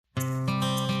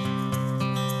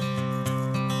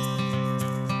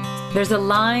There's a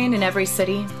line in every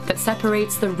city that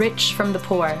separates the rich from the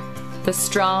poor, the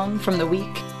strong from the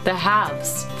weak, the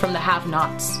haves from the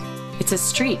have-nots. It's a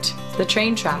street, the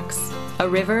train tracks, a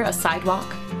river, a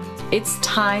sidewalk. It's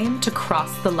time to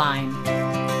cross the line.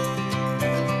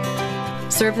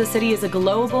 Serve the City is a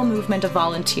global movement of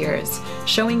volunteers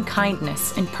showing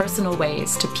kindness in personal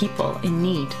ways to people in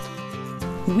need.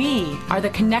 We are the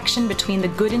connection between the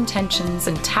good intentions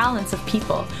and talents of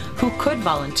people who could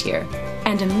volunteer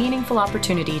and a meaningful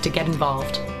opportunity to get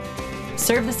involved.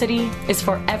 Serve the City is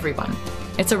for everyone.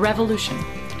 It's a revolution,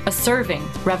 a serving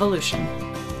revolution,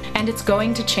 and it's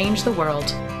going to change the world.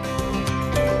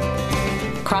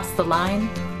 Cross the line,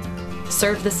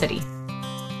 serve the city.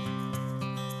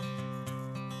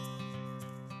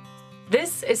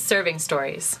 This is Serving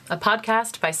Stories, a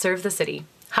podcast by Serve the City.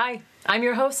 Hi, I'm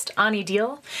your host, Ani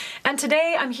Deal, and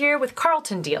today I'm here with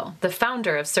Carlton Deal, the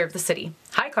founder of Serve the City.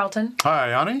 Hi, Carlton.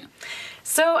 Hi, Ani.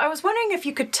 So I was wondering if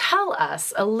you could tell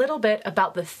us a little bit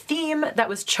about the theme that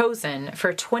was chosen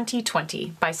for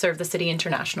 2020 by Serve the City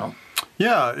International.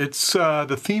 Yeah, it's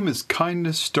the theme is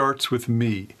Kindness Starts With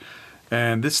Me.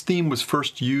 And this theme was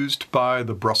first used by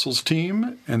the Brussels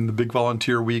team in the Big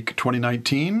Volunteer Week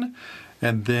 2019.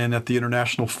 And then at the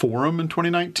International Forum in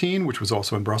 2019, which was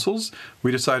also in Brussels,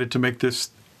 we decided to make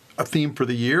this a theme for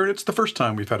the year. And it's the first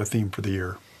time we've had a theme for the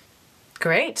year.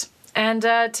 Great. And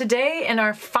today, in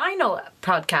our final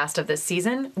podcast of this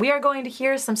season, we are going to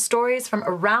hear some stories from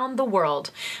around the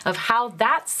world of how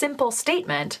that simple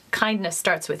statement, kindness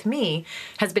starts with me,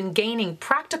 has been gaining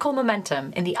practical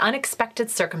momentum in the unexpected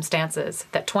circumstances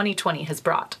that 2020 has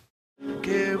brought.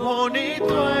 Qué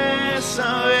bonito es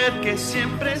saber que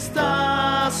siempre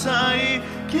estás ahí.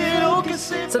 Quiero que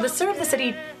sepas. So the Serve the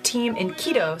City team in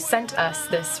Quito sent us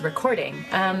this recording.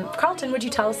 Carlton, would you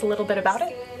tell us a little bit about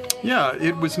it? Yeah,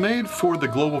 it was made for the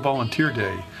Global Volunteer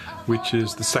Day, which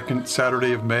is the second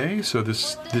Saturday of May, so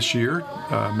this year,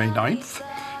 May 9th.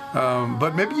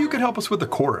 But maybe you could help us with the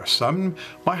chorus.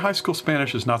 My high school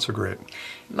Spanish is not so great.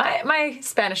 My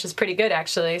Spanish is pretty good,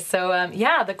 actually. So,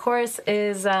 the chorus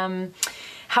is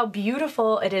how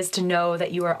beautiful it is to know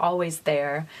that you are always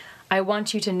there. I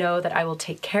want you to know that I will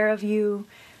take care of you.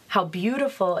 How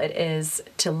beautiful it is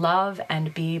to love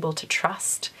and be able to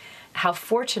trust. How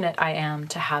fortunate I am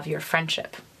to have your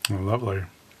friendship. Oh, lovely.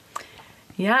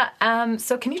 Yeah.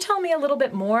 So can you tell me a little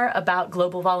bit more about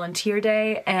Global Volunteer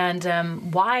Day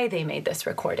and why they made this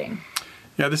recording?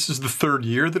 Yeah, this is the third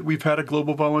year that we've had a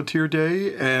Global Volunteer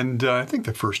Day, and I think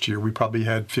the first year we probably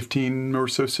had 15 or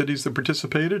so cities that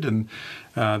participated, and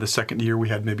the second year we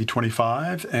had maybe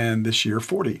 25, and this year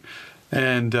 40.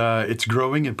 And it's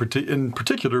growing in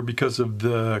particular because of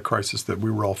the crisis that we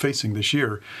were all facing this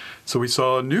year. So we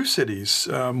saw new cities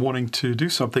wanting to do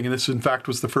something, and this, in fact,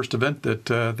 was the first event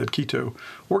that Quito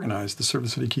organized, the Serve the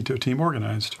City Quito team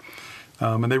organized.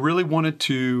 And they really wanted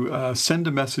to send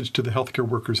a message to the healthcare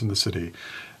workers in the city.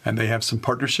 And they have some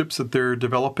partnerships that they're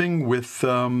developing with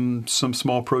some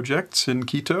small projects in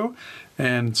Quito.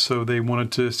 And so they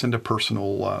wanted to send a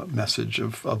personal message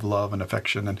of love and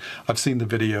affection. And I've seen the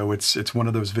video. It's one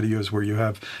of those videos where you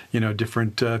have,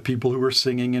 different people who are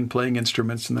singing and playing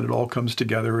instruments, and then it all comes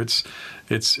together. It's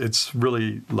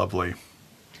really lovely.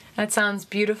 That sounds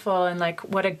beautiful, and like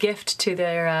what a gift to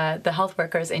the health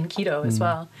workers in Quito as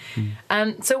well.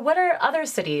 So what are other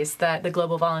cities that the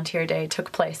Global Volunteer Day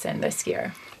took place in this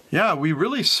year? Yeah, we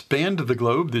really spanned the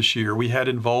globe this year. We had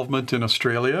involvement in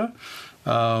Australia,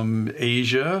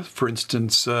 Asia. For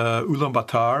instance,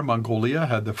 Ulaanbaatar, Mongolia,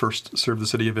 had the first Serve the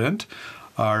City event.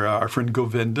 Our friend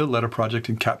Govinda led a project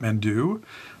in Kathmandu.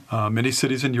 Many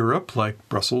cities in Europe, like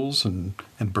Brussels and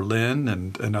Berlin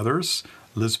and others,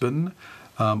 Lisbon.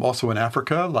 Also in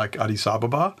Africa, like Addis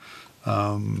Ababa,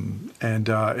 and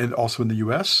also in the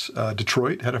U.S.,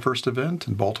 Detroit had a first event,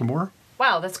 and Baltimore.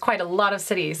 Wow, that's quite a lot of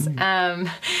cities. And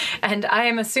I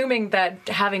am assuming that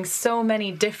having so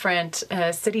many different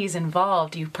cities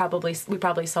involved, we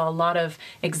probably saw a lot of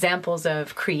examples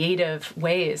of creative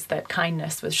ways that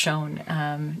kindness was shown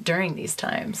during these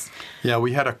times. Yeah,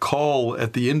 we had a call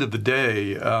at the end of the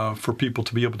day for people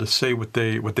to be able to say what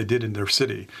they did in their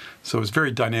city. So it was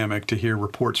very dynamic to hear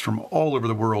reports from all over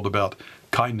the world about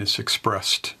kindness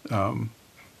expressed in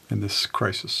this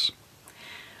crisis.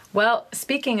 Well,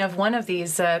 speaking of one of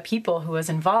these people who was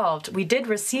involved, we did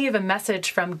receive a message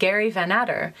from Gary Van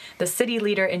Adder, the city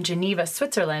leader in Geneva,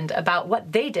 Switzerland, about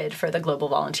what they did for the Global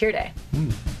Volunteer Day.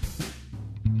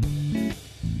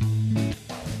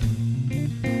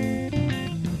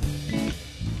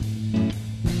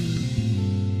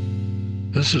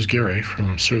 This is Gary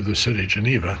from Serve the City,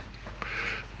 Geneva.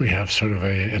 we have sort of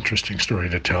a interesting story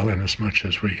to tell, in as much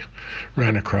as we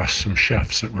ran across some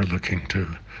chefs that were looking to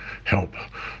help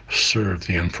serve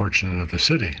the unfortunate of the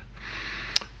city.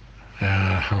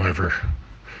 However,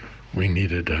 we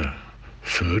needed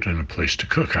food and a place to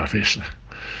cook, obviously.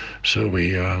 So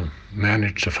we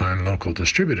managed to find local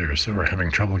distributors that were having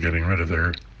trouble getting rid of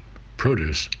their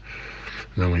produce.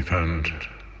 And then we found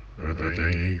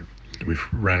we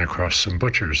ran across some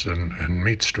butchers and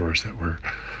meat stores that were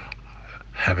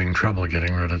having trouble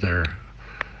getting rid of their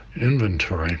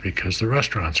inventory because the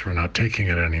restaurants were not taking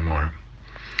it anymore.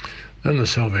 Then the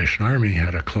Salvation Army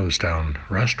had a closed down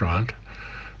restaurant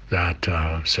that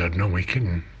said, no, we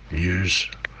can use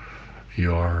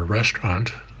your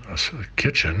restaurant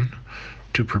kitchen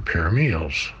to prepare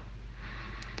meals.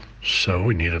 So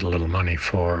we needed a little money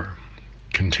for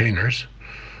containers,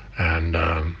 and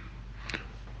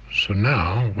so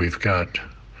now we've got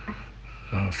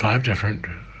 5 different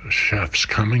chefs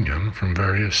coming in from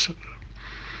various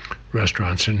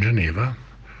restaurants in Geneva.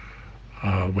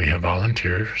 We have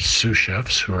volunteer sous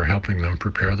chefs who are helping them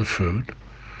prepare the food.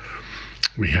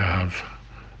 We have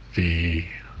the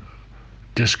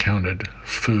discounted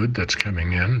food that's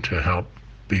coming in to help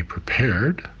be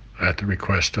prepared at the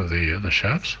request of the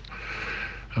chefs.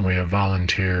 And we have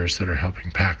volunteers that are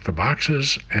helping pack the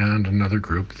boxes, and another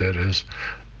group that is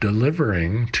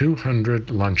delivering 200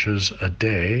 lunches a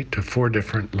day to 4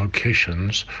 different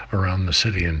locations around the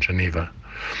city in Geneva.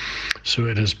 So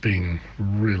it is being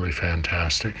really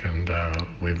fantastic, and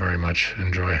we very much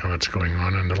enjoy how it's going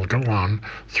on, and it'll go on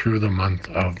through the month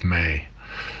of May.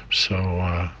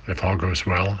 So if all goes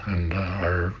well and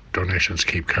our donations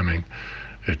keep coming,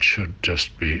 it should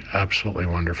just be absolutely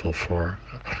wonderful for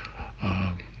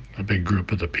a big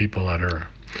group of the people that are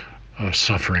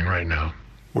suffering right now.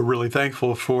 We're really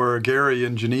thankful for Gary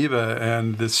in Geneva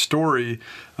and this story.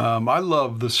 I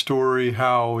love the story,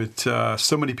 how it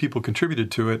so many people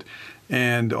contributed to it,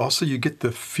 and also you get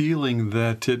the feeling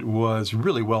that it was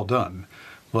really well done.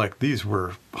 Like, these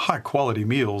were high quality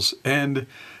meals, and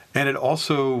it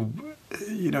also,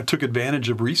 took advantage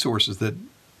of resources that,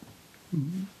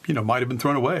 might have been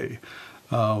thrown away.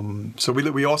 So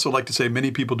we also like to say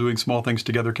many people doing small things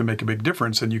together can make a big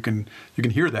difference, and you can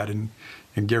hear that in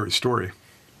Gary's story.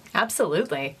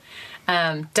 Absolutely.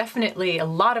 Definitely a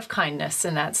lot of kindness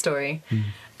in that story.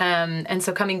 And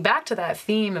so coming back to that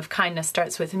theme of kindness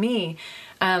starts with me,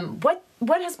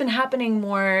 what has been happening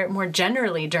more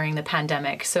generally during the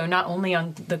pandemic? So not only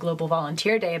on the Global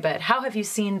Volunteer Day, but how have you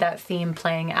seen that theme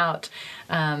playing out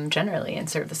generally in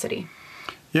Serve the City?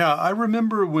 Yeah, I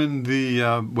remember when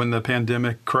the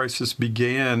pandemic crisis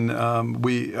began,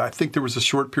 I think there was a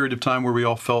short period of time where we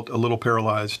all felt a little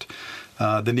paralyzed.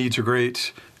 The needs are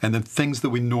great, and then things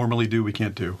that we normally do, we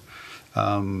can't do.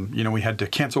 We had to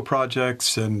cancel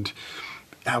projects, and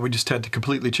we just had to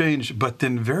completely change. But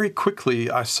then very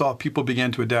quickly, I saw people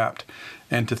began to adapt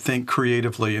and to think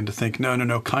creatively and to think,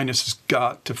 no, kindness has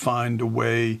got to find a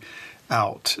way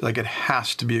out. Like, it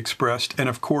has to be expressed. And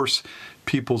of course,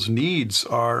 people's needs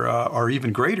are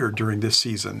even greater during this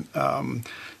season.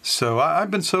 So I've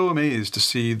been so amazed to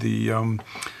see the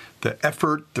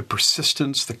effort, the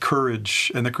persistence, the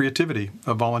courage, and the creativity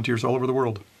of volunteers all over the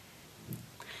world.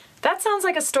 That sounds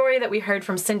like a story that we heard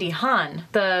from Cindy Hahn,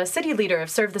 the city leader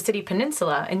of Serve the City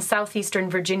Peninsula in southeastern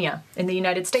Virginia in the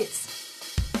United States.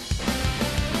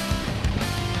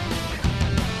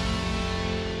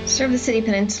 Serve the City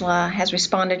Peninsula has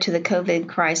responded to the COVID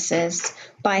crisis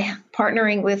by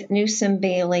partnering with Newsom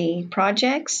Bailey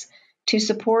Projects to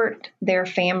support their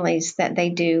families that they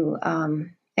do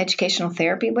educational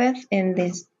therapy with in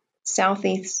the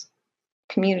southeast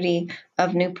community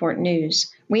of Newport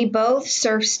News. We both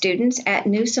serve students at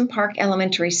Newsom Park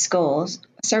Elementary Schools.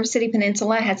 Serve City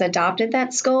Peninsula has adopted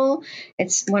that school.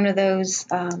 It's one of those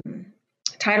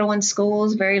Title I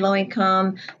schools, very low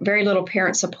income, very little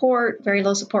parent support, very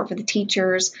low support for the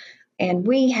teachers. And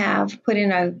we have put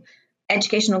in a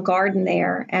educational garden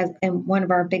there in one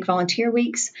of our big volunteer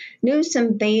weeks.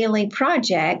 Newsom Bailey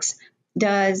Projects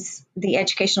does the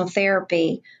educational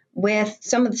therapy with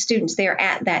some of the students there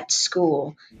at that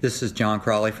school. This is John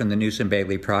Crawley from the Newsom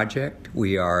Bailey Project.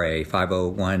 We are a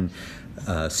 501c3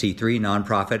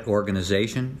 nonprofit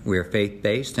organization. We're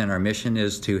faith-based, and our mission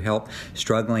is to help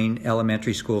struggling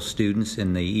elementary school students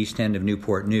in the east end of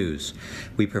Newport News.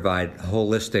 We provide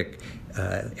holistic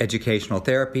educational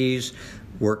therapies,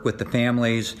 work with the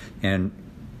families, and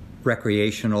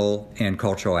recreational and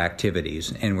cultural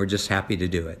activities, and we're just happy to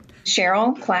do it.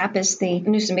 Cheryl Clapp is the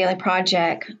Newsom Bailey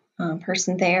Project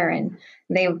person there, and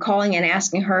they were calling and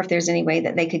asking her if there's any way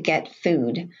that they could get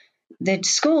food. The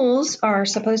schools are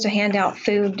supposed to hand out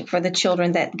food for the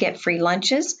children that get free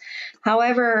lunches.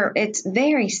 However, it's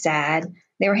very sad.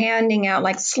 They were handing out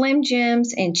like Slim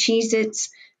Jims and Cheez-Its.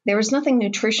 There was nothing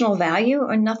nutritional value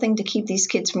or nothing to keep these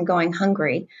kids from going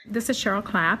hungry. This is Cheryl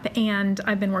Clapp, and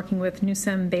I've been working with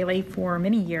Newsom Bailey for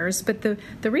many years. But the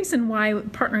reason why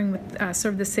partnering with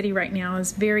Serve the City right now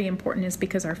is very important is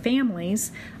because our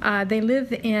families, they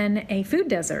live in a food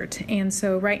desert. And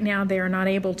so right now they are not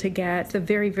able to get the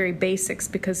very, very basics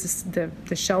because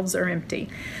the shelves are empty.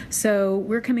 So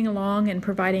we're coming along and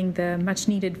providing the much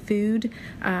needed food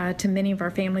to many of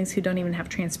our families who don't even have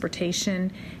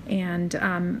transportation and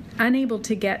unable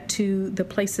to get to the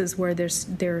places where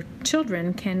their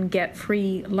children can get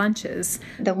free lunches.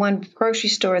 The one grocery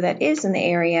store that is in the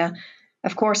area,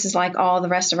 of course, is like all the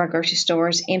rest of our grocery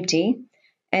stores, empty.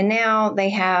 And now they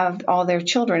have all their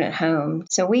children at home.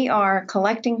 So we are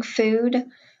collecting food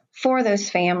for those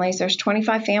families. There's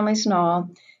 25 families in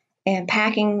all, and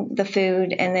packing the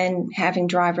food and then having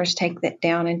drivers take that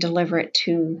down and deliver it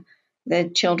to the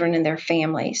children and their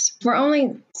families. We're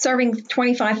only serving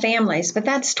 25 families, but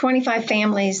that's 25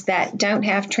 families that don't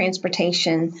have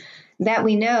transportation that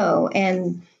we know,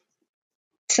 and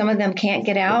some of them can't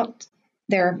get out.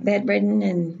 They're bedridden,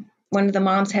 and one of the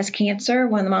moms has cancer.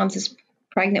 One of the moms is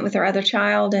pregnant with her other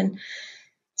child, and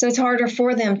so it's harder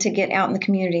for them to get out in the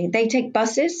community. They take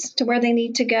buses to where they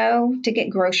need to go to get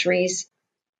groceries,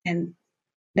 and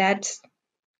that's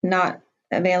not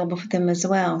available for them as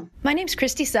well. My name's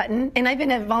Christy Sutton, and I've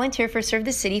been a volunteer for Serve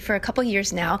the City for a couple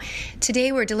years now.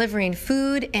 Today we're delivering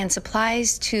food and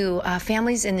supplies to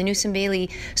families in the Newsom Bailey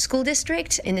School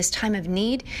District in this time of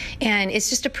need, and it's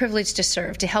just a privilege to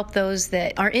serve, to help those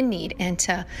that are in need, and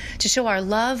to show our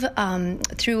love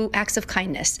through acts of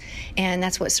kindness. And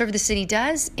that's what Serve the City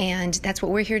does, and that's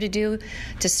what we're here to do,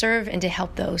 to serve and to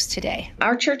help those today.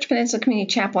 Our Church Peninsula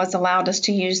Community Chapel has allowed us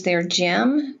to use their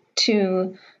gym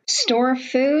to store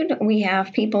food. We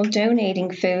have people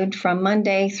donating food from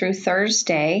Monday through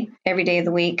Thursday, every day of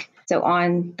the week. So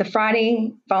on the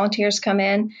Friday, volunteers come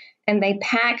in and they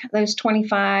pack those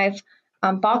 25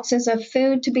 boxes of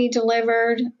food to be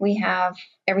delivered. We have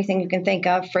everything you can think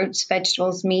of, fruits,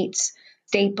 vegetables, meats,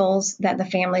 staples that the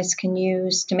families can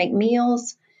use to make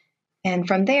meals. And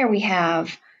from there, we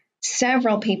have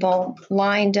several people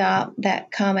lined up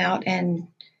that come out and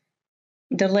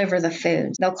deliver the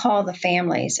food. They'll call the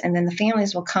families, and then the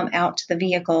families will come out to the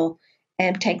vehicle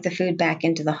and take the food back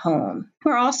into the home.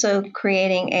 We're also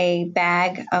creating a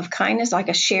bag of kindness, like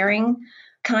a sharing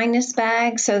kindness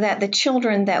bag, so that the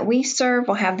children that we serve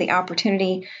will have the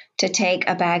opportunity to take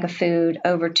a bag of food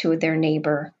over to their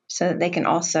neighbor so that they can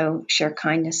also share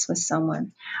kindness with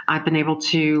someone. I've been able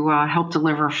to help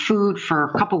deliver food for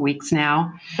a couple weeks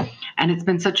now, and it's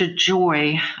been such a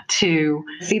joy to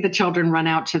see the children run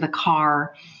out to the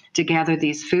car to gather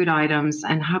these food items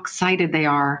and how excited they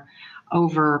are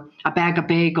over a bag of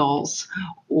bagels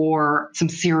or some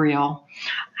cereal.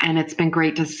 And it's been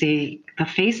great to see the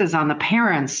faces on the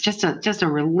parents, just a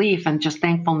relief and just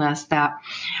thankfulness that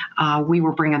we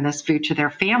were bringing this food to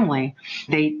their family.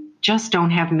 They just don't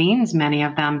have means, many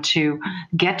of them, to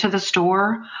get to the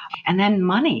store, and then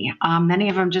money. Many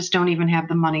of them just don't even have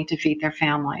the money to feed their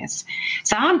families.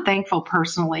 So I'm thankful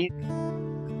personally.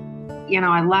 You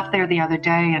know, I left there the other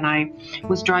day and I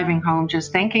was driving home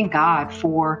just thanking God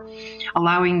for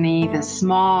allowing me this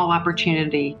small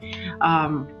opportunity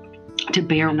to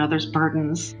bear another's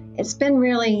burdens. It's been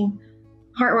really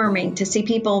heartwarming to see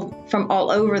people from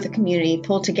all over the community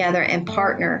pull together and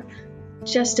partner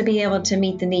just to be able to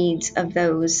meet the needs of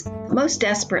those most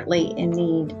desperately in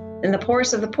need, and the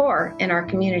poorest of the poor in our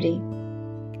community.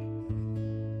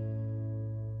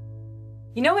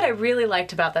 You know what I really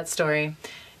liked about that story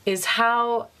is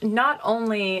how not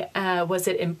only was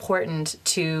it important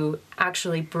to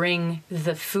actually bring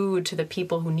the food to the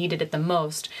people who needed it the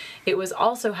most, it was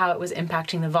also how it was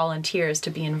impacting the volunteers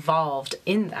to be involved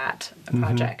in that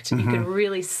project. You could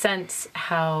really sense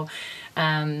how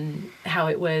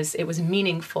it was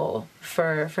meaningful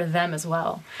for them as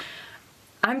well.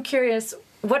 I'm curious,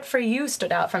 what for you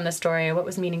stood out from the story? What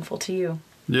was meaningful to you?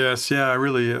 Yes, yeah,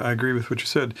 I agree with what you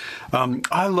said.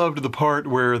 I loved the part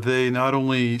where they not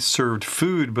only served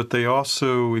food, but they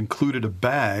also included a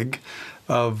bag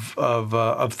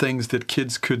of things that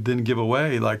kids could then give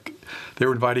away. Like they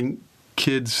were inviting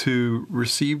kids who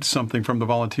received something from the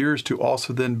volunteers to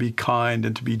also then be kind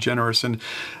and to be generous. And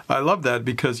I love that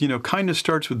because, you know, kindness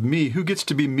starts with me. Who gets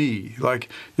to be me? Like,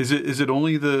 is it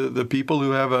only the people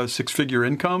who have a six-figure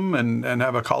income and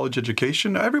have a college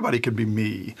education? Everybody can be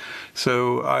me.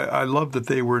 So I love that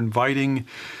they were inviting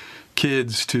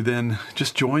kids to then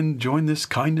just join this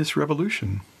kindness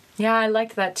revolution. Yeah, I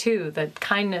liked that too. That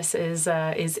kindness is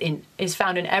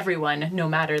found in everyone, no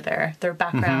matter their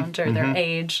background or their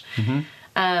age.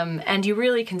 And you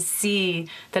really can see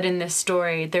that in this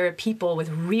story, there are people with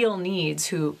real needs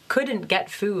who couldn't get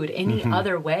food any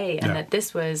other way, and that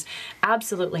this was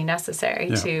absolutely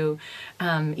necessary to,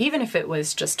 even if it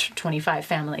was just 25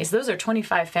 families. Those are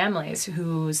 25 families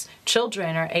whose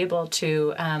children are able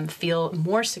to feel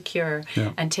more secure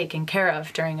and taken care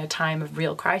of during a time of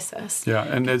real crisis. Yeah,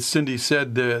 and as Cindy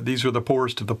said, these are the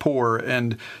poorest of the poor,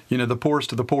 and the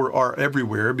poorest of the poor are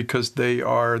everywhere because they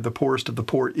are the poorest of the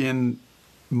poor in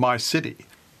my city.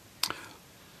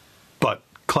 But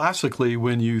classically,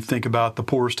 when you think about the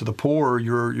poorest of the poor,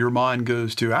 your mind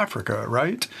goes to Africa,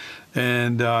 right?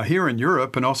 And here in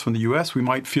Europe and also in the U.S., we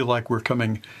might feel like we're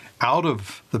coming out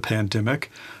of the pandemic,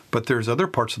 but there's other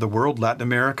parts of the world, Latin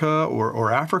America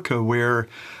or Africa, where,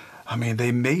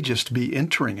 they may just be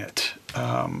entering it.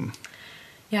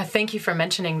 Yeah, thank you for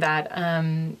mentioning that,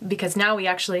 because now we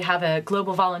actually have a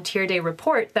Global Volunteer Day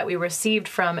report that we received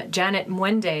from Janet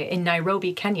Mwende in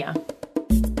Nairobi, Kenya.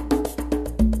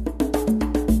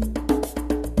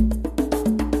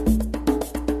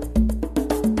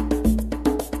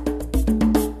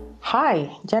 Hi,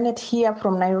 Janet here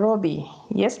from Nairobi.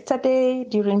 Yesterday,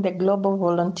 during the Global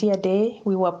Volunteer Day,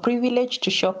 we were privileged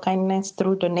to show kindness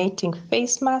through donating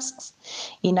face masks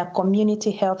in a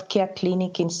community healthcare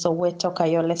clinic in Soweto,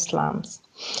 Kayole slums.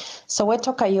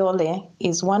 Soweto, Kayole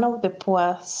is one of the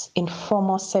poorest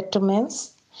informal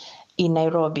settlements in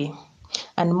Nairobi,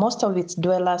 and most of its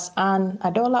dwellers earn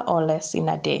 $1 or less in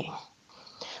a day.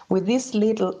 With this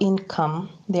little income,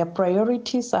 their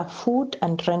priorities are food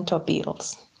and rental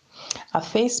bills. A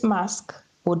face mask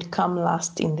would come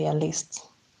last in their list.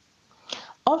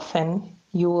 Often,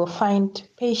 you will find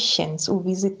patients who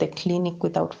visit the clinic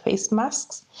without face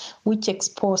masks, which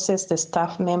exposes the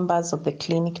staff members of the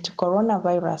clinic to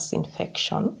coronavirus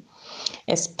infection,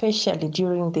 especially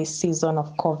during this season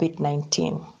of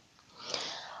COVID-19.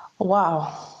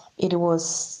 Wow, it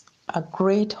was a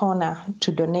great honor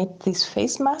to donate these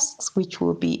face masks, which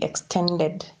will be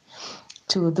extended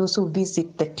to those who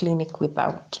visit the clinic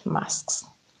without masks.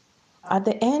 At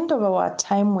the end of our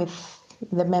time with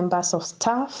the members of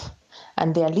staff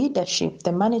and their leadership,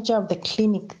 the manager of the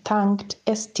clinic thanked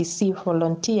STC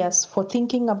volunteers for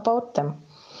thinking about them.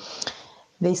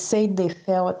 They said they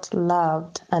felt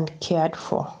loved and cared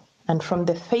for. And from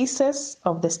the faces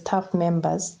of the staff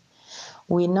members,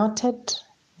 we noted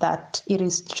that it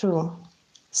is true.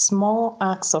 Small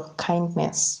acts of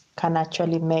kindness can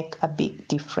actually make a big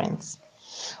difference.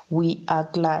 We are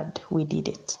glad we did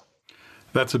it.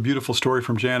 That's a beautiful story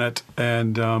from Janet,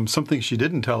 and something she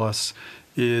didn't tell us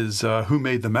is who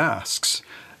made the masks.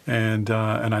 And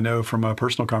I know from a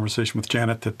personal conversation with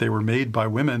Janet that they were made by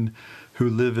women who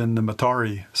live in the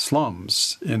Matari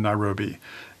slums in Nairobi.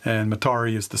 And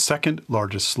Matari is the second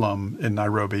largest slum in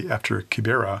Nairobi after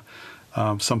Kibera.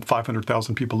 Some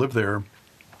 500,000 people live there.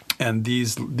 And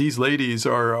these ladies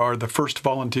are the first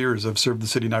volunteers of Serve the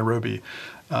City Nairobi.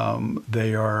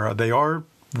 They are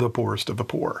the poorest of the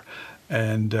poor.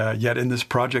 And yet in this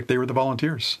project, they were the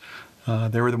volunteers.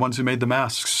 They were the ones who made the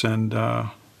masks. And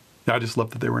I just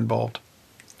love that they were involved.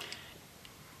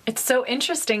 It's so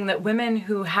interesting that women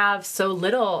who have so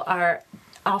little are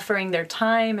offering their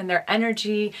time and their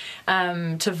energy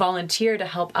to volunteer to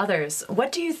help others.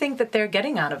 What do you think that they're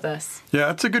getting out of this? Yeah,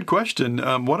 that's a good question.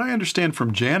 What I understand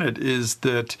from Janet is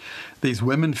that these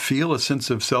women feel a sense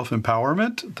of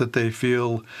self-empowerment, that they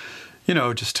feel,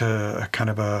 just a kind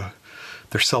of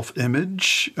their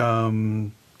self-image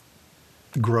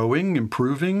growing,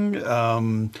 improving,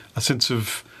 a sense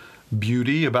of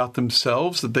beauty about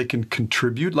themselves that they can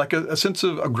contribute, like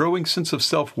a growing sense of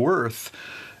self-worth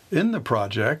in the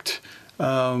project.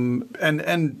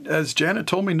 And as Janet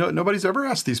told me, nobody's ever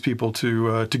asked these people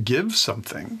to give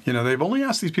something. They've only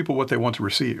asked these people what they want to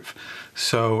receive.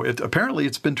 So apparently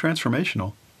it's been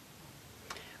transformational.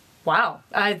 Wow.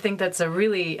 I think that's a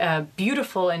really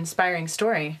beautiful, inspiring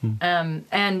story.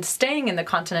 And staying in the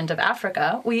continent of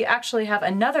Africa, we actually have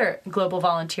another Global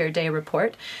Volunteer Day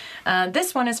report.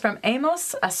 This one is from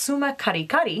Amos Asuma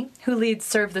Karikari, who leads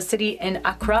Serve the City in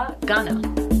Accra, Ghana.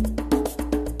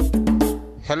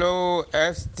 Hello,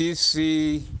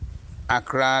 STC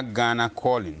Accra, Ghana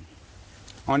calling.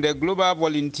 On the Global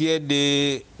Volunteer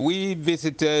Day, we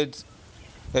visited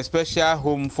a special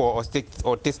home for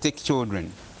autistic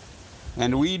children,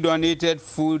 and we donated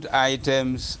food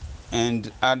items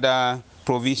and other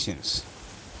provisions.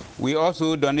 We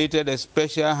also donated a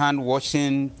special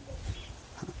hand-washing,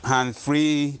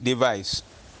 hand-free device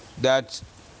that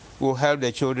will help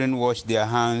the children wash their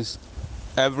hands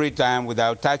every time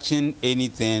without touching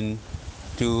anything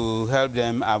to help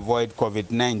them avoid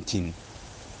COVID-19.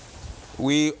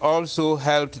 We also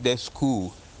helped the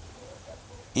school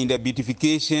in the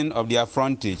beautification of their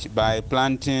frontage by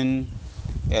planting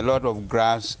a lot of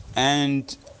grass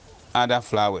and other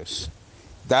flowers.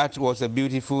 That was a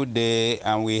beautiful day,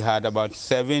 and we had about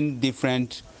 7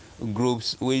 different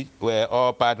groups which were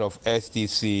all part of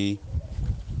STC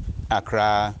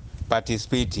Accra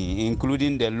participating,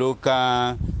 including the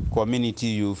local community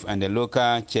youth and the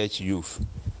local church youth.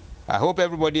 I hope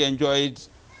everybody enjoyed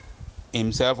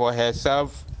himself or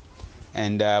herself,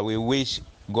 and we wish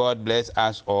God bless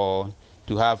us all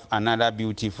to have another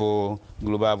beautiful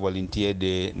Global Volunteer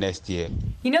Day next year.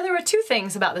 You know, there were 2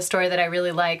 things about the story that I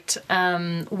really liked.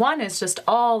 One is just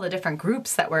all the different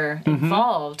groups that were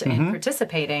involved in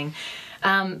participating.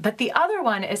 But the other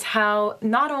one is how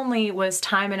not only was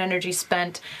time and energy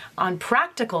spent on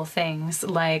practical things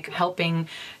like helping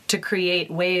to create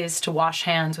ways to wash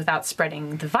hands without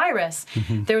spreading the virus,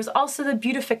 there was also the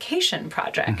beautification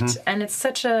project. And it's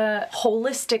such a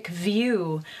holistic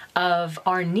view of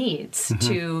our needs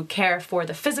to care for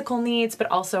the physical needs, but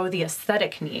also the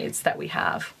aesthetic needs that we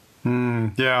have.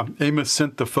 Yeah, Amos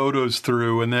sent the photos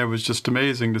through, and it was just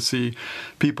amazing to see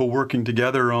people working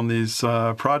together on these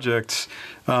projects.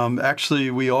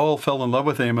 Actually, we all fell in love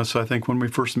with Amos. I think when we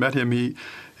first met him, he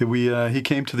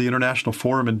came to the International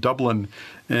Forum in Dublin,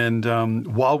 and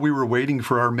while we were waiting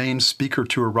for our main speaker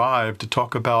to arrive to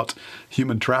talk about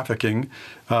human trafficking,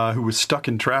 who was stuck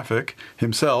in traffic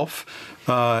himself,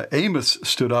 Amos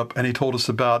stood up and he told us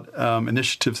about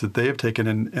initiatives that they have taken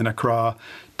in Accra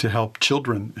to help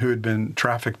children who had been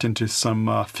trafficked into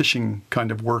some fishing kind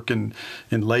of work in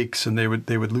lakes, and they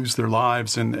would lose their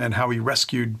lives, and how he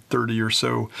rescued 30 or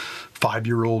so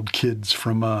 5-year-old kids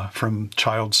from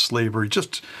child slavery.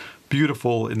 Just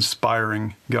beautiful,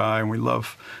 inspiring guy, and we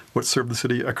love what Serve the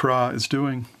City Accra is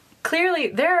doing. Clearly,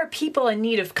 there are people in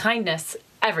need of kindness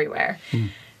everywhere.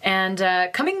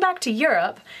 And coming back to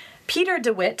Europe, Peter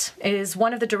DeWitt is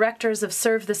one of the directors of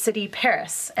Serve the City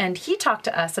Paris, and he talked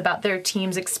to us about their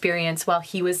team's experience while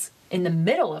he was in the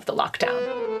middle of the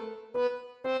lockdown.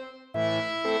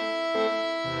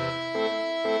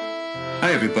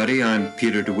 Hi everybody, I'm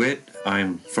Peter DeWitt.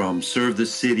 I'm from Serve the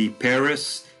City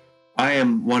Paris. I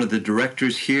am one of the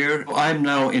directors here. I'm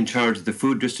now in charge of the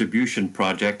food distribution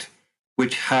project,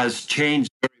 which has changed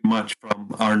very much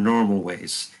from our normal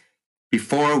ways.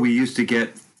 Before, we used to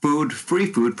get free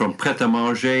food from Pret a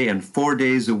Manger, and 4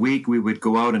 days a week we would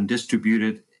go out and distribute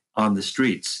it on the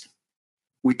streets.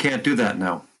 We can't do that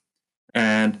now.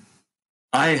 And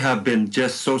I have been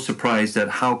just so surprised at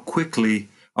how quickly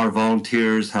our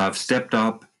volunteers have stepped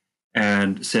up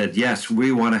and said, yes,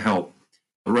 we want to help.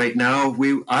 Right now,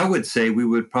 I would say we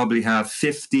would probably have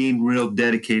 15 real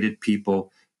dedicated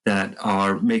people that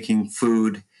are making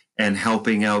food and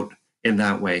helping out in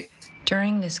that way.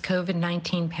 During this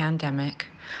COVID-19 pandemic,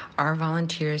 our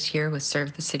volunteers here with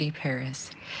Serve the City Paris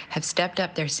have stepped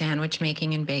up their sandwich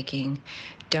making and baking,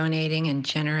 donating and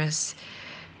generous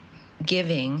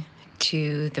giving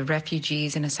to the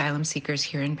refugees and asylum seekers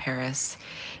here in Paris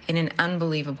in an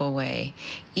unbelievable way.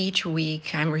 Each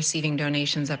week, I'm receiving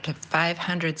donations up to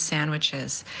 500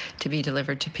 sandwiches to be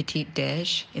delivered to Petit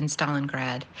Déj in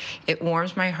Stalingrad. It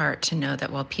warms my heart to know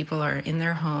that while people are in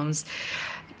their homes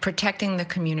protecting the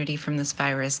community from this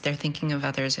virus, they're thinking of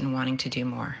others and wanting to do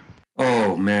more.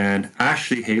 Oh man,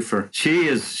 Ashley Hafer, she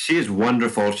is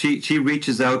wonderful. She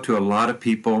reaches out to a lot of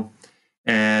people,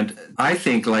 and I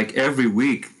think like every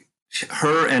week,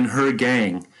 her and her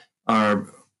gang are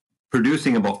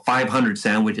producing about 500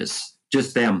 sandwiches,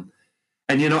 just them.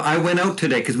 And you know, I went out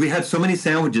today because we had so many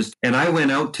sandwiches, and I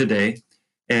went out today,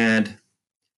 and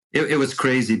it was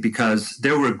crazy because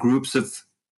there were groups of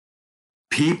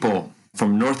people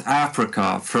from North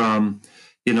Africa, from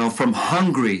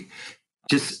Hungary,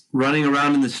 just running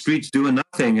around in the streets doing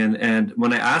nothing. And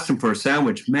when I asked them for a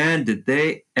sandwich, man, did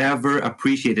they ever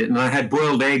appreciate it. And I had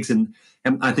boiled eggs, and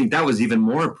I think that was even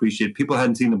more appreciated. People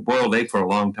hadn't seen a boiled egg for a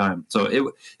long time. So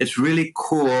it's really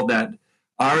cool that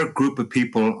our group of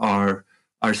people are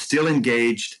still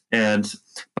engaged.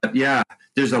 But yeah,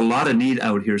 there's a lot of need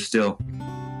out here still.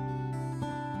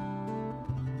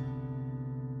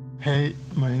 Hey,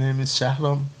 my name is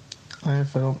Shahram. I'm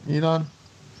from Iran.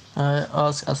 I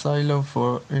ask asylum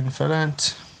for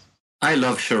infant. I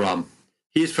love Shahram.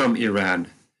 He's from Iran.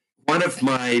 One of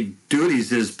my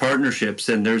duties is partnerships,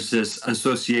 and there's this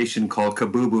association called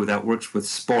Kabubu that works with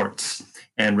sports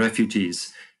and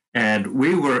refugees. And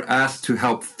we were asked to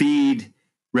help feed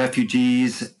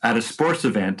refugees at a sports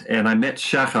event, and I met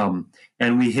Shaham,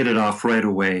 and we hit it off right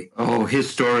away. Oh, his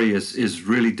story is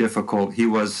really difficult. He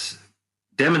was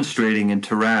demonstrating in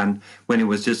Tehran when he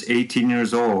was just 18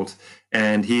 years old,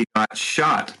 and he got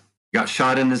shot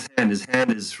in his hand. His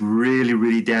hand is really,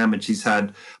 really damaged. He's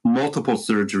had multiple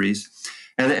surgeries,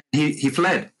 and he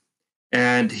fled.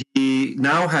 And he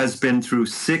now has been through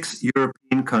 6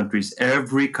 European countries.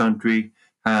 Every country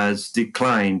has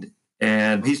declined.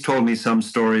 And he's told me some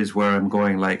stories where I'm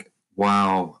going like,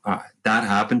 wow, that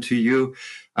happened to you?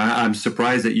 I'm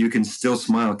surprised that you can still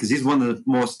smile, because he's one of the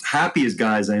most happiest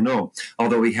guys I know,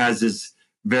 although he has this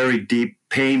very deep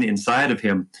pain inside of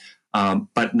him.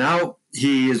 But now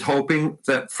he is hoping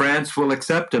that France will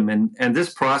accept him. And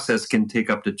this process can take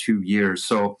up to 2 years.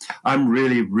 So I'm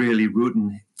really, really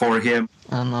rooting for him.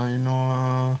 And I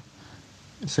know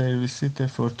they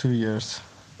visited for 2 years,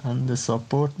 and they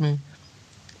support me,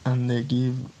 and they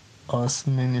give us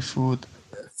many food.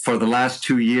 For the last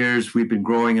 2 years, we've been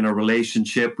growing in our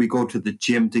relationship. We go to the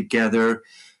gym together.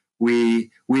 We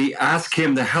ask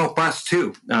him to help us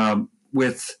too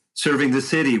with serving the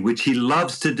city, which he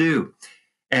loves to do.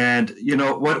 And you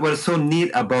know what is so neat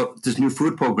about this new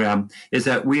food program is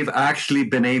that we've actually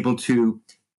been able to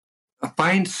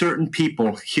find certain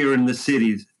people here in the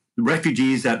city,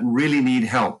 refugees that really need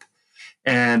help,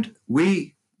 and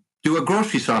we do a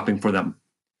grocery shopping for them.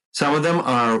 Some of them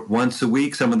are once a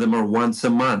week, some of them are once a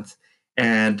month.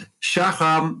 And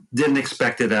Shaham didn't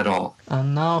expect it at all.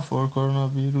 And now for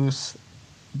coronavirus,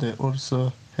 they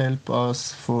also help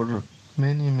us for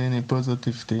many, many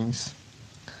positive things.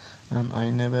 And I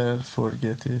never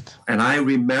forget it. And I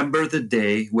remember the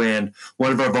day when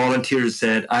one of our volunteers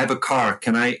said, I have a car,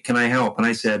 can I help? And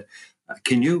I said,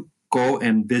 can you go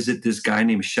and visit this guy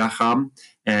named Shaham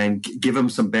and give him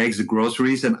some bags of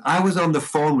groceries? And I was on the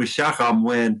phone with Shaham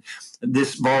when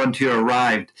this volunteer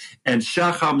arrived, and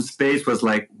Shaham's face was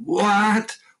like,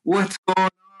 what? What's going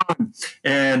on?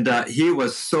 And he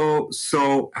was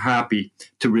so happy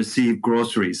to receive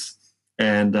groceries.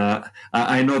 And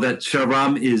I know that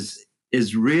Shaham is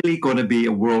really going to be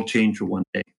a world changer one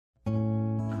day.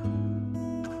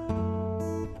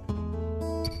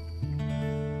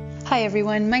 Hi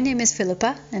everyone, my name is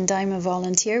Philippa and I'm a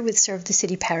volunteer with Serve the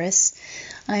City Paris.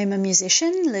 I'm a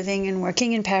musician living and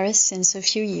working in Paris since a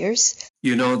few years.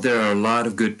 You know, there are a lot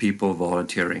of good people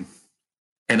volunteering.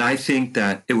 And I think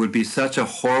that it would be such a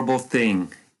horrible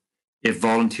thing if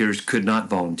volunteers could not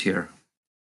volunteer.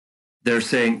 They're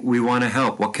saying, we want to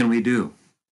help. What can we do?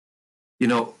 You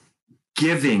know,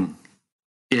 giving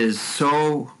is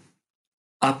so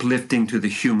uplifting to the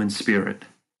human spirit.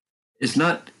 It's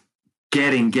not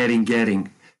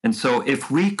getting. And so if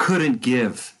we couldn't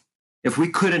give, if we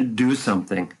couldn't do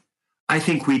something, I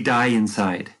think we die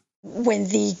inside. When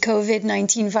the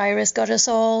COVID-19 virus got us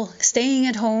all staying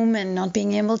at home and not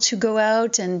being able to go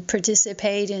out and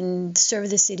participate in Serve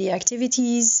the City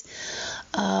activities,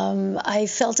 I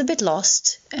felt a bit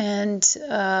lost, and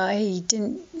I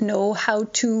didn't know how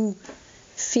to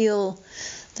feel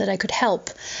that I could help.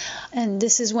 And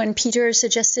this is when Peter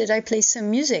suggested I play some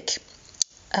music.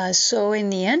 So in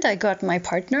the end, I got my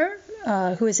partner,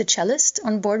 who is a cellist,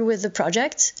 on board with the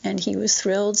project, and he was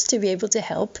thrilled to be able to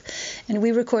help. And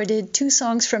we recorded 2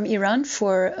 songs from Iran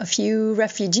for a few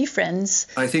refugee friends.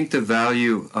 I think the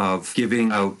value of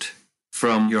giving out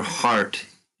from your heart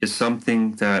is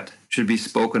something that should be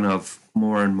spoken of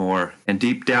more and more. And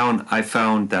deep down, I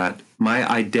found that my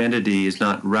identity is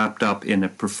not wrapped up in a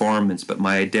performance, but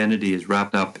my identity is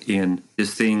wrapped up in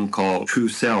this thing called true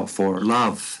self, or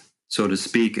love, so to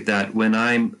speak, that when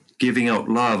I'm giving out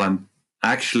love, I'm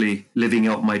actually living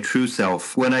out my true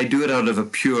self. When I do it out of a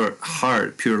pure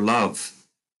heart, pure love,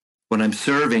 when I'm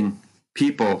serving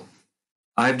people,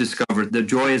 I've discovered the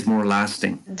joy is more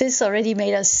lasting. This already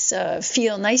made us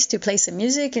feel nice to play some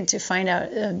music and to find out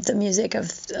the music of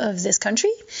this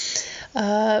country.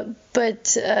 But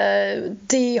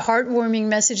the heartwarming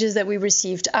messages that we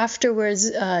received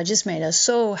afterwards just made us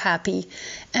so happy.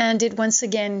 And it once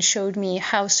again showed me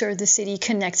how Serve the City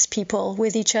connects people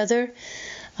with each other.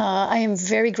 I am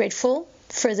very grateful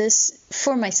for this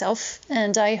for myself,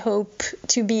 and I hope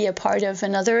to be a part of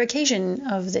another occasion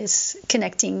of this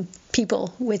connecting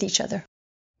people with each other.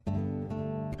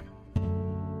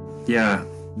 Yeah,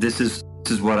 this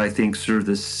is what I think Serve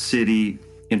the City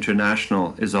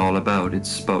International is all about.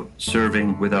 It's about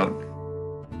serving without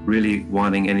really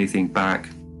wanting anything back.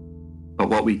 But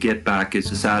what we get back is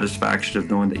the satisfaction of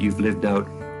knowing that you've lived out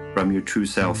from your true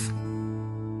self.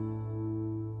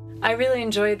 I really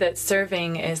enjoy that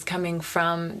serving is coming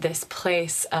from this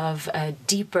place of a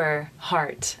deeper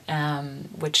heart,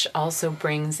 which also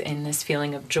brings in this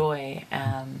feeling of joy,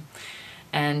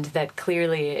 and that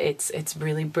clearly it's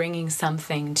really bringing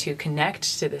something to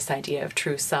connect to this idea of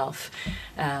true self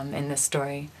in this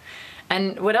story.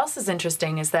 And what else is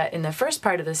interesting is that in the first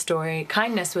part of the story,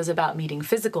 kindness was about meeting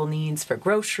physical needs for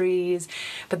groceries,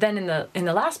 but then in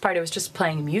the last part, it was just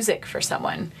playing music for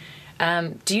someone.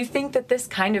 Do you think that this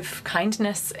kind of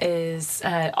kindness is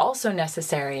also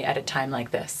necessary at a time like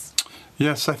this?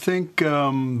 Yes, I think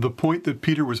the point that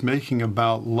Peter was making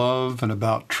about love and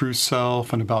about true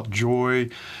self and about joy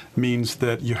means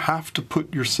that you have to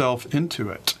put yourself into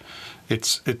it.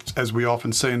 It's as we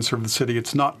often say in Serve the City,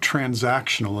 it's not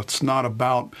transactional. It's not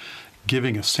about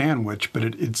giving a sandwich, but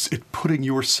it's putting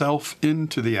yourself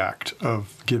into the act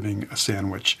of giving a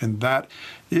sandwich. And that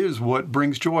is what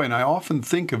brings joy. And I often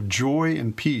think of joy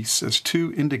and peace as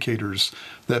two indicators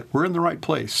that we're in the right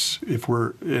place. If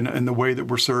we're in the way that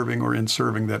we're serving or in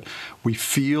serving, that we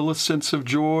feel a sense of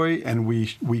joy and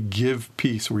we give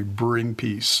peace, we bring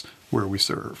peace where we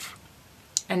serve.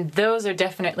 And those are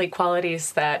definitely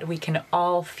qualities that we can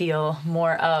all feel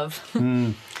more of.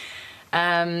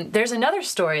 There's another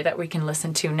story that we can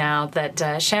listen to now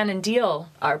that Shannon Deal,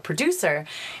 our producer,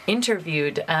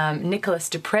 interviewed Nicolas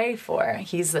Dupre for.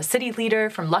 He's the city leader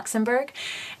from Luxembourg,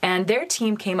 and their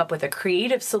team came up with a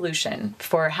creative solution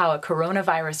for how a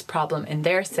coronavirus problem in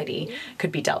their city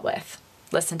could be dealt with.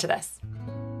 Listen to this.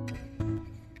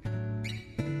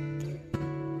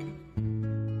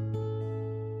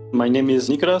 My name is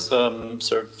Nicolas. I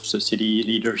serve the city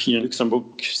leader here in Luxembourg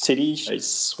City.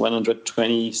 It's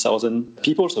 120,000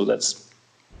 people, so that's,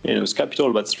 it's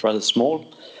capital, but it's rather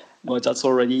small. But that's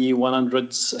already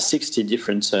 160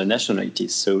 different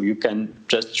nationalities. So you can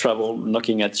just travel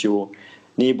knocking at your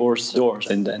neighbors' doors.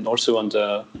 And also on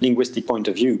the linguistic point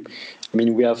of view,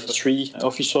 we have 3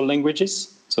 official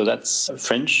languages. So that's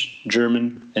French,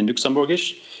 German, and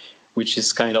Luxembourgish, which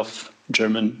is kind of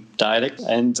German dialect,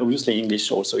 and obviously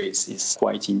English also is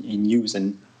quite in use,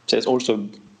 and there's also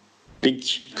big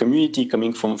community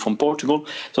coming from Portugal,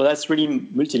 so that's really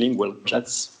multilingual.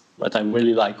 That's what I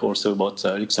really like also about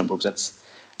Luxembourg. That's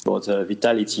about the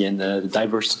vitality and the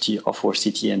diversity of our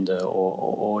city and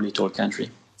our little country.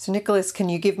 So Nicolas, can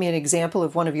you give me an example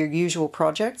of one of your usual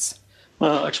projects?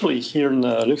 Actually, here in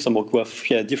Luxembourg, we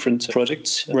have different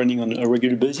projects running on a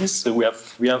regular basis. So we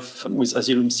have with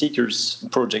asylum seekers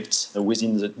projects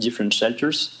within the different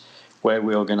shelters where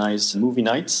we organize movie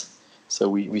nights. So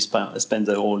we spend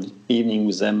the whole evening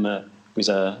with them with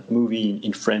a movie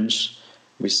in French,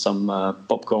 with some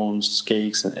popcorns,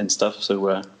 cakes and stuff.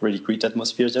 So really great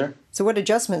atmosphere there. So what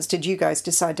adjustments did you guys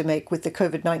decide to make with the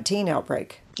COVID-19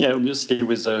 outbreak? Yeah, obviously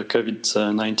with the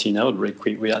COVID-19 outbreak,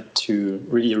 we had to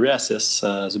really reassess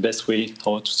the best way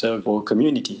how to serve our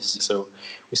communities. So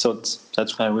we thought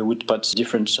that we would put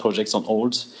different projects on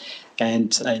hold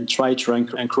and try to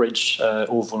encourage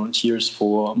our volunteers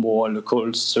for more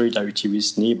local solidarity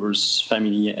with neighbors,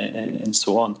 family, and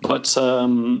so on. But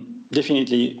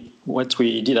definitely what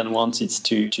we didn't want is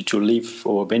to leave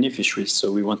our beneficiaries.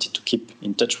 So we wanted to keep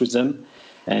in touch with them.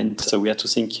 And so we had to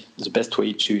think the best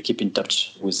way to keep in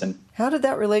touch with them. How did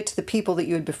that relate to the people that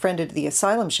you had befriended at the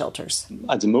asylum shelters?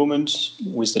 At the moment,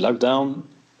 with the lockdown,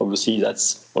 obviously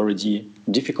that's already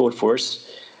difficult for us,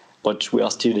 but we are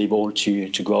still able to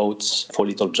go out for a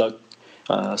little jog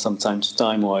from time to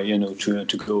time, or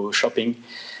to go shopping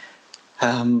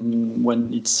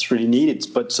when it's really needed.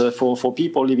 But for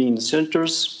people living in the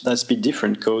shelters, that's a bit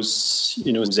different because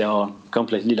they are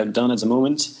completely locked down at the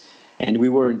moment. And we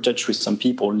were in touch with some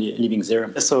people living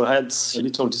there. So I had a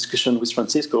little discussion with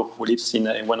Francisco, who lives in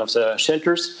one of the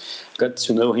shelters. Got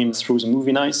to know him through the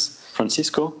movie nights.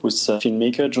 Francisco was a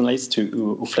filmmaker, journalist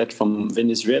who fled from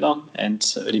Venezuela and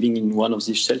living in one of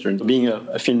these shelters. Being a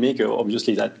filmmaker,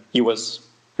 obviously that he was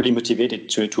really motivated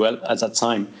to help at that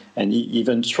time. And he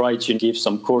even tried to give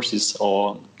some courses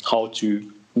on how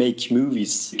to make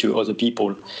movies to other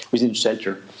people within the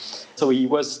shelter. So he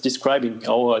was describing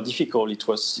how difficult it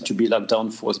was to be locked down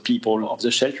for the people of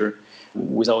the shelter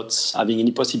without having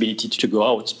any possibility to go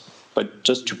out, but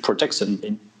just to protect them.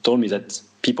 He told me that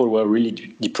people were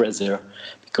really depressed there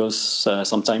because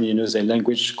sometimes, the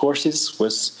language courses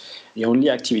was the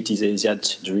only activity they had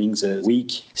during the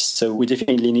week. So we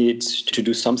definitely needed to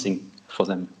do something for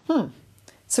them.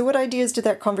 So what ideas did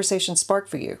that conversation spark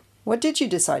for you? What did you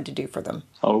decide to do for them?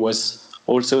 I was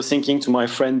also thinking to my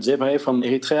friend Zebre from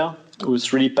Eritrea,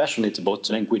 who's really passionate about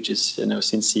languages.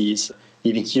 Since he's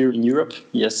living here in Europe,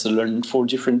 he has learned 4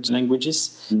 different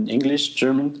languages: English,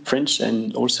 German, French,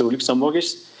 and also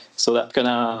Luxembourgish. So that kind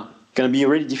of going to be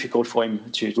really difficult for him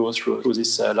to go through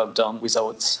this lockdown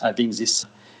without having these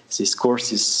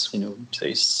courses. There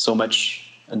is so much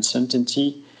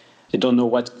uncertainty. They don't know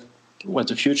what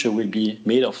the future will be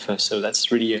made of. So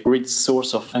that's really a great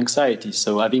source of anxiety.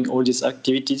 So having all these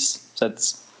activities,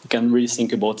 that you can really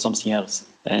think about something else.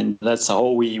 And that's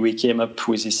how we came up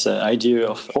with this idea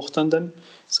of Hochtandem,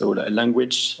 so a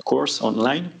language course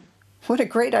online. What a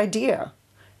great idea.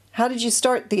 How did you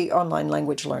start the online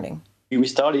language learning? We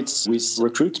started with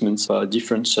recruitment for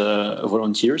different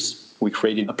volunteers. We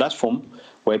created a platform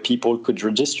where people could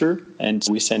register, and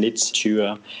we send it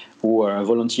to our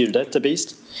volunteer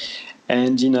database.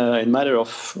 And in a matter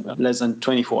of less than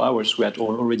 24 hours, we had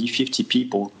already 50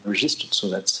 people registered. So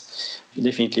that's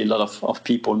definitely a lot of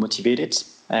people motivated.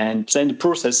 And then the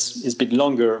process is a bit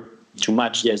longer to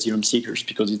match the asylum seekers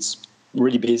because it's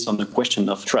really based on the question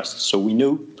of trust. So we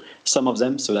know some of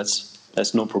them, so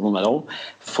that's no problem at all.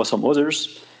 For some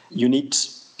others, you need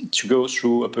to go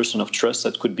through a person of trust.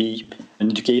 That could be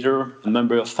an educator, a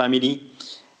member of family,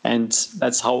 and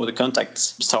that's how the contact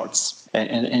starts.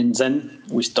 And then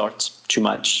we start to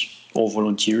match all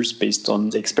volunteers based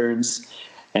on the experience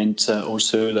and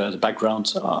also the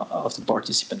background of the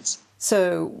participants.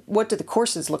 So what do the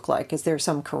courses look like? Is there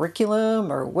some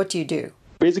curriculum, or what do you do?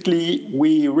 Basically,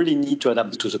 we really need to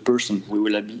adapt to the person we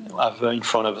will have in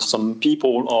front of us. Some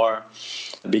people are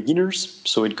beginners,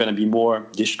 so it's going to be more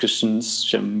discussions,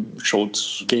 some short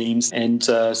games, and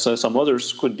so some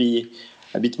others could be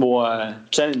a bit more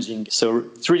challenging. So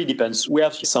it really depends. We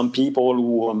have some people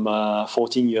who are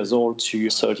 14 years old to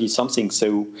 30-something,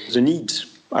 so the needs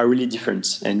are really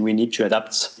different, and we need to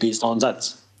adapt based on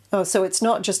that. Oh, so it's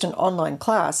not just an online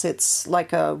class, it's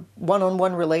like a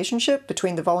one-on-one relationship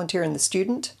between the volunteer and the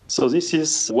student? So this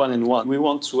is one-on-one. We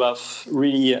want to have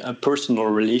really a personal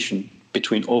relation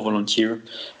between all volunteer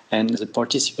and the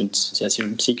participants, the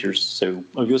asylum seekers. So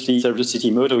obviously, Serve the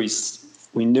City motto is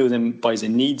we know them by their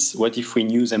needs. What if we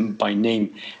knew them by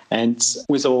name? And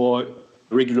with our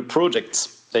regular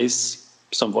projects, there's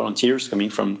some volunteers coming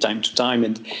from time to time,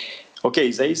 and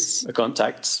okay, there's a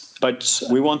contact, but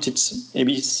we wanted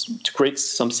maybe to create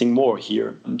something more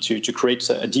here, to create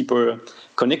a deeper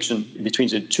connection between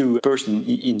the two persons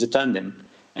in the tandem,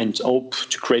 and hope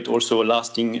to create also a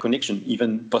lasting connection,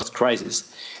 even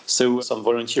post-crisis. So some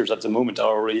volunteers at the moment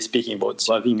are already speaking about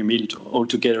having a meal all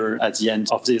together at the end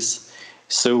of this.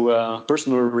 So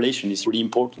personal relation is really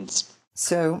important.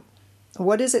 So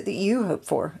what is it that you hope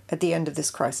for at the end of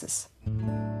this crisis?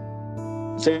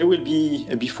 There will be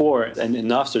a before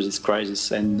and after this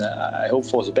crisis, and I hope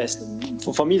for the best.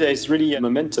 For me, there is really a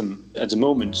momentum at the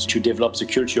moment to develop the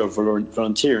culture of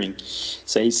volunteering.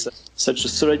 There is such a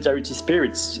solidarity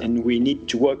spirit, and we need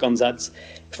to work on that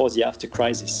for the after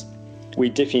crisis. We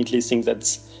definitely think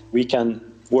that we can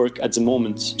work at the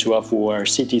moment to have our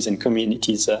cities and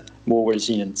communities more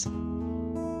resilient.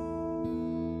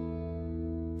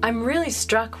 I'm really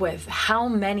struck with how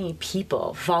many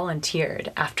people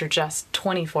volunteered after just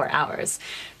 24 hours.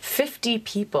 50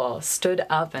 people stood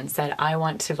up and said, I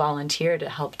want to volunteer to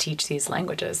help teach these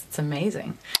languages. It's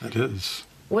amazing. It is.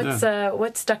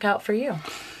 What stuck out for you?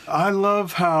 I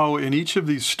love how in each of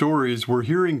these stories we're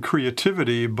hearing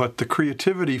creativity, but the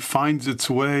creativity finds its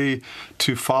way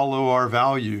to follow our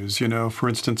values. For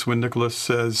instance, when Nicholas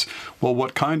says, well,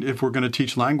 if we're going to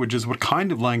teach languages, what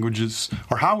kind of languages,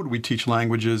 or how would we teach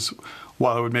languages?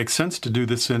 Well, it would make sense to do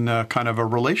this in a kind of a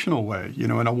relational way,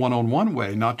 in a one-on-one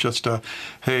way, not just a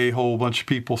whole bunch of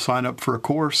people sign up for a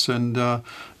course and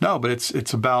no, but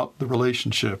it's about the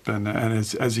relationship. And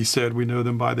as he said, we know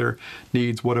them by their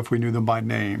needs. What if we knew them by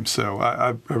name? So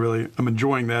I'm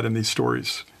enjoying that in these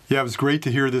stories. Yeah, it was great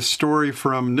to hear this story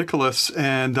from Nicholas,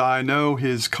 and I know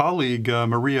his colleague,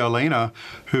 Maria Elena,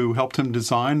 who helped him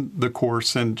design the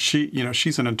course, and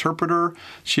she's an interpreter.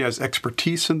 She has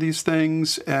expertise in these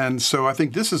things, and so I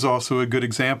think this is also a good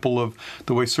example of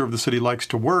the way Serve the City likes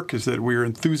to work, is that we're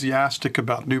enthusiastic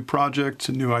about new projects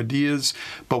and new ideas,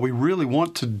 but we really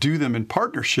want to do them in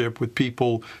partnership with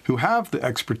people who have the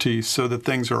expertise so that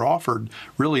things are offered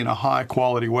really in a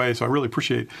high-quality way. So I really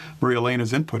appreciate Maria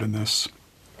Elena's input in this.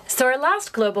 So our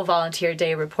last Global Volunteer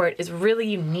Day report is really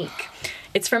unique.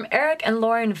 It's from Eric and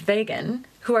Lauren Vagan,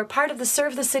 who are part of the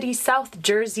Serve the City South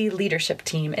Jersey leadership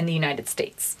team in the United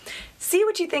States. See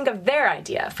what you think of their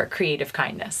idea for creative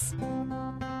kindness.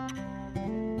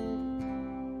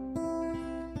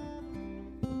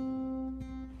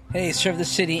 Hey, Serve the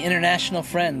City international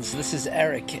friends. This is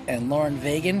Eric and Lauren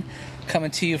Vagan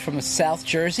coming to you from South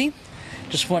Jersey.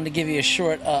 Just wanted to give you a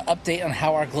short update on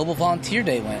how our Global Volunteer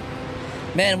Day went.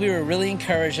 Man, we were really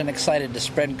encouraged and excited to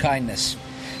spread kindness.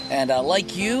 And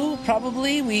like you,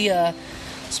 probably, we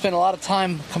spent a lot of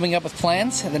time coming up with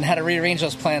plans and then had to rearrange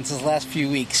those plans these last few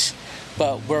weeks.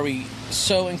 But where we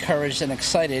so encouraged and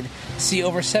excited to see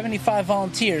over 75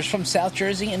 volunteers from South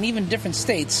Jersey and even different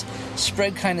states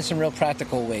spread kindness in real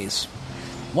practical ways.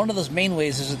 One of those main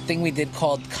ways is a thing we did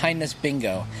called Kindness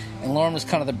Bingo. And Lauren was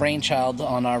kind of the brainchild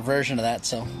on our version of that.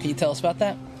 So can you tell us about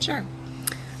that? Sure.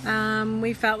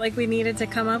 We felt like we needed to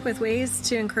come up with ways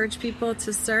to encourage people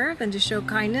to serve and to show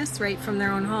kindness right from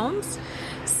their own homes.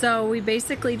 So we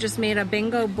basically just made a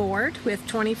bingo board with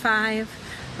 25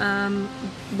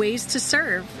 ways to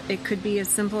serve. It could be as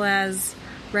simple as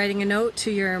writing a note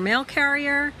to your mail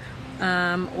carrier,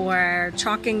 or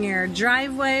chalking your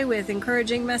driveway with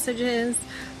encouraging messages,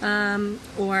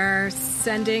 or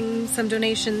sending some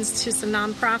donations to some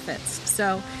nonprofits.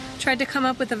 So tried to come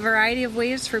up with a variety of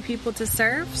ways for people to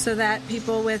serve so that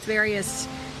people with various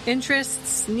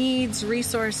interests, needs,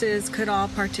 resources could all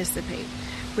participate.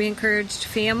 We encouraged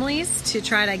families to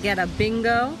try to get a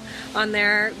bingo on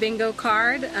their bingo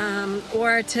card,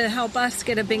 or to help us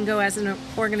get a bingo as an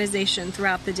organization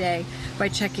throughout the day by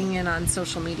checking in on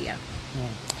social media.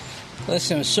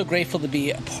 Listen, I'm so grateful to be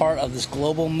a part of this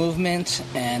global movement,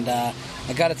 and I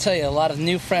got to tell you, a lot of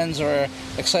new friends are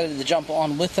excited to jump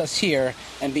on with us here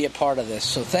and be a part of this.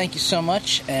 So thank you so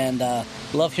much, and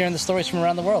love hearing the stories from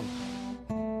around the world.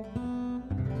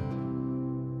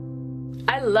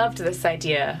 I loved this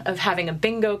idea of having a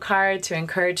bingo card to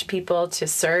encourage people to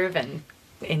serve and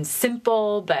in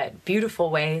simple but beautiful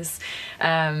ways.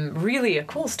 Really a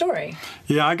cool story.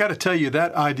 Yeah, I got to tell you,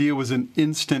 that idea was an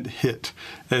instant hit.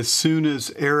 As soon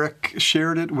as Eric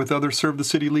shared it with other Serve the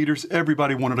City leaders,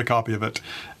 everybody wanted a copy of it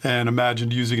and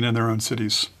imagined using it in their own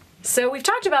cities. So we've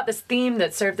talked about this theme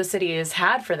that Serve the City has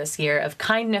had for this year of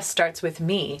kindness starts with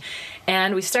me.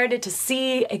 And we started to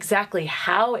see exactly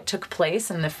how it took place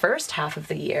in the first half of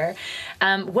the year.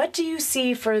 What do you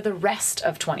see for the rest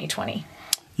of 2020?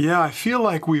 Yeah, I feel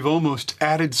like we've almost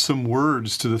added some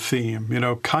words to the theme. You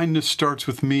know, kindness starts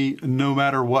with me no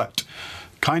matter what.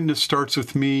 Kindness starts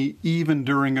with me even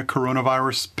during a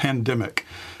coronavirus pandemic.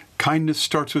 Kindness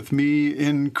starts with me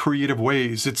in creative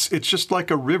ways. It's just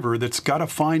like a river that's got to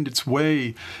find its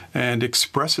way and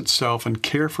express itself and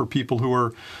care for people who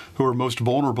are most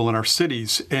vulnerable in our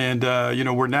cities. And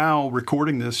we're now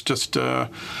recording this just a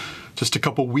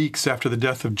couple weeks after the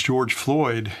death of George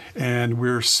Floyd, and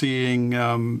we're seeing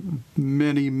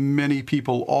many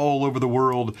people all over the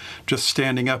world just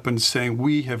standing up and saying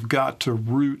we have got to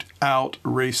root out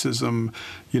racism,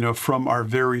 from our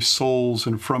very souls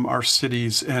and from our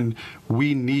cities, and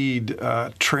we need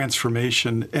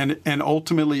transformation. And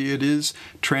ultimately, it is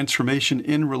transformation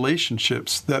in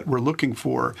relationships that we're looking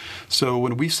for. So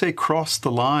when we say cross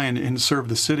the line and serve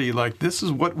the city, like, this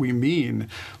is what we mean.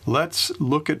 Let's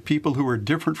look at people who are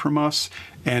different from us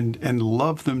and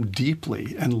love them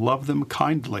deeply and love them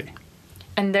kindly.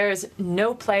 And there's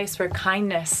no place where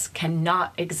kindness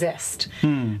cannot exist,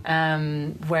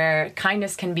 where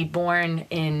kindness can be born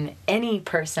in any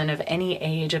person of any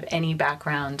age, of any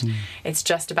background. It's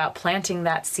just about planting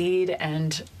that seed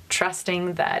and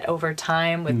trusting that over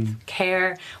time, with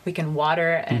care, we can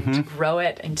water and grow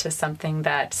it into something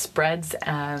that spreads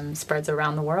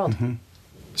around the world.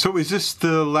 So is this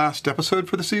the last episode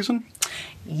for the season?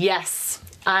 Yes.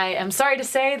 I am sorry to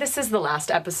say this is the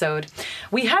last episode.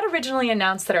 We had originally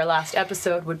announced that our last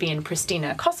episode would be in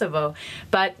Pristina, Kosovo,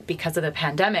 but because of the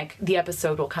pandemic, the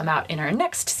episode will come out in our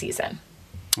next season.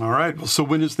 All right. Well, so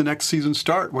when does the next season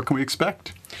start? What can we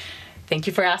expect? Thank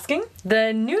you for asking.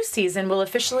 The new season will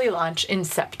officially launch in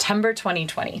September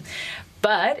 2020.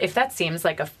 But if that seems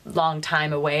like a long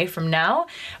time away from now,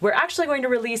 we're actually going to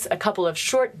release a couple of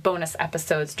short bonus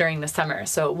episodes during the summer,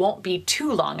 so it won't be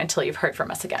too long until you've heard from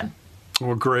us again.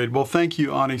 Well, great. Well, thank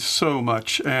you, Ani, so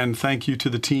much. And thank you to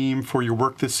the team for your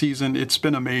work this season. It's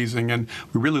been amazing, and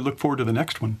we really look forward to the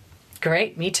next one.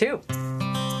 Great. Me too.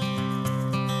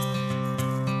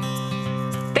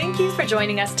 Thank you for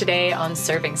joining us today on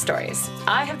Serving Stories.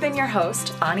 I have been your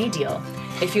host, Ani Deal.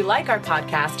 If you like our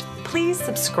podcast, please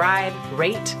subscribe,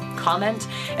 rate, comment,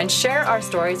 and share our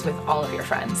stories with all of your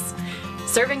friends.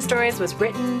 Serving Stories was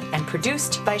written and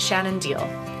produced by Shannon Deal.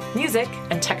 Music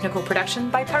and technical production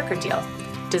by Parker Deal.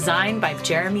 Design by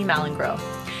Jeremy Malingro.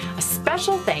 A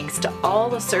special thanks to all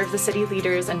the Serve the City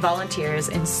leaders and volunteers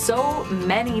in so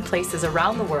many places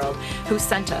around the world who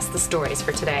sent us the stories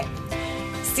for today.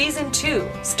 Season 2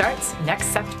 starts next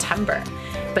September,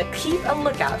 but keep a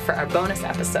lookout for our bonus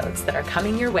episodes that are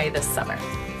coming your way this summer.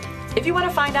 If you want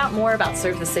to find out more about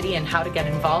Serve the City and how to get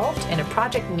involved in a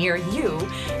project near you,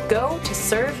 go to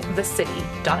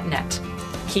servethecity.net.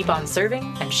 Keep on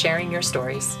serving and sharing your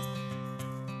stories.